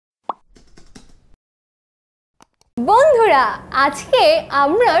বন্ধুরা আজকে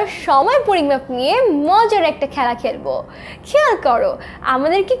আমরা সময় পরিমাপ নিয়ে মজার একটা খেলা খেলবো। খেয়াল করো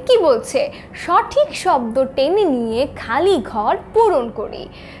আমাদেরকে কি বলছে, সঠিক শব্দ টেনে নিয়ে খালি ঘর পূরণ করি।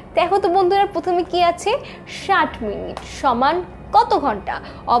 দেখো তো বন্ধুরা, প্রথমে কি আছে, 60 মিনিট সমান কত ঘন্টা?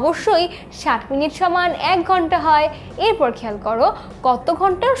 অবশ্যই 60 মিনিট সমান 1 ঘন্টা হয়। এরপর খেয়াল করো কত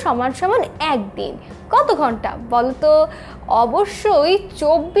ঘন্টা সমান সমান 1 দিন। কত ঘন্টা বলো তো? অবশ্যই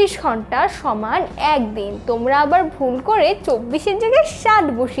 24 ঘন্টা সমান 1 দিন। তোমরা আবার ভুল করে 24-এর জায়গায় 60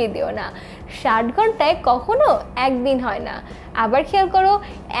 বসিয়ে দিও না। 60 ঘন্টায় কখনো 1 দিন হয় না। আবার খেয়াল করো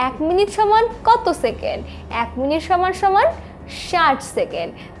 1 মিনিট সমান কত সেকেন্ড? 1 মিনিট সমান সমান 60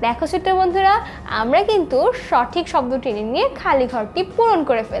 সেকেন্ড। দেখো ছোট্ট বন্ধুরা, আমরা কিন্তু সঠিক শব্দ টেনে নিয়ে খালি ঘরটি পূরণ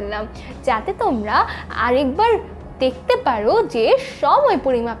করে ফেললাম, যাতে তোমরা আরেকবার দেখতে পারো যে সময়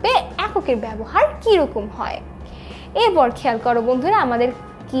পরিমাপে এককের ব্যবহার কীরকম হয়। এরপর খেয়াল করো বন্ধুরা, আমাদের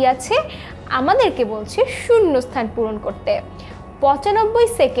কি আছে, আমাদেরকে বলছে শূন্যস্থান পূরণ করতে। 95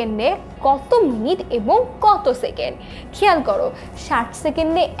 সেকেন্ডে কত মিনিট এবং কত সেকেন্ড? খেয়াল করো 60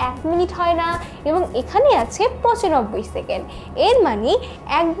 সেকেন্ডে 1 মিনিট হয় না, এবং এখানে আছে 95 সেকেন্ড। এর মানে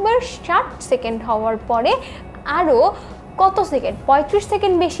একবার 60 সেকেন্ড হওয়ার পরে আরও কত সেকেন্ড? 35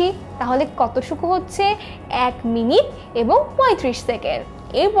 সেকেন্ড বেশি। তাহলে কতটুকু হচ্ছে? 1 মিনিট এবং 35 সেকেন্ড।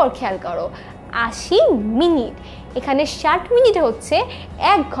 এরপর খেয়াল করো 80 মিনিট, এখানে 60 মিনিট হচ্ছে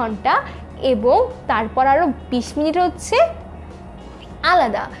 1 ঘন্টা, এবং তারপর আরও 20 মিনিট হচ্ছে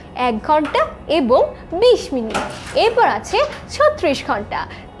আলাদা, 1 ঘন্টা এবং 20 মিনিট। এরপর আছে 36 ঘন্টা,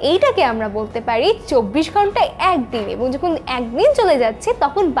 এইটাকে আমরা বলতে পারি 24 ঘন্টায় 1 দিন, এবং যখন 1 দিন চলে যাচ্ছে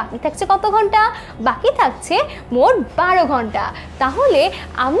তখন বাকি থাকছে কত ঘন্টা? বাকি থাকছে মোট 12 ঘন্টা। তাহলে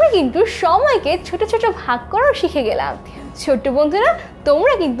আমরা কিন্তু সময়কে ছোট ছোট ভাগ করাও শিখে গেলাম। ছোট্ট বন্ধুরা,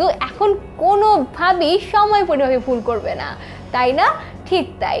 তোমরা কিন্তু এখন কোনোভাবেই সময় পরিমাপে ভুল করবে না, তাই না? ঠিক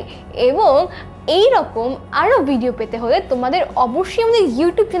তাই। এবং এই রকম আরও ভিডিও পেতে হলে তোমাদের অবশ্যই আমাদের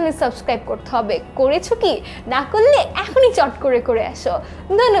ইউটিউব চ্যানেল সাবস্ক্রাইব করতে হবে। করেছো কি? না করলে এখনই চট করে আসো।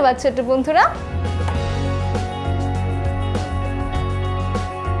 ধন্যবাদ ছোট বন্ধুরা।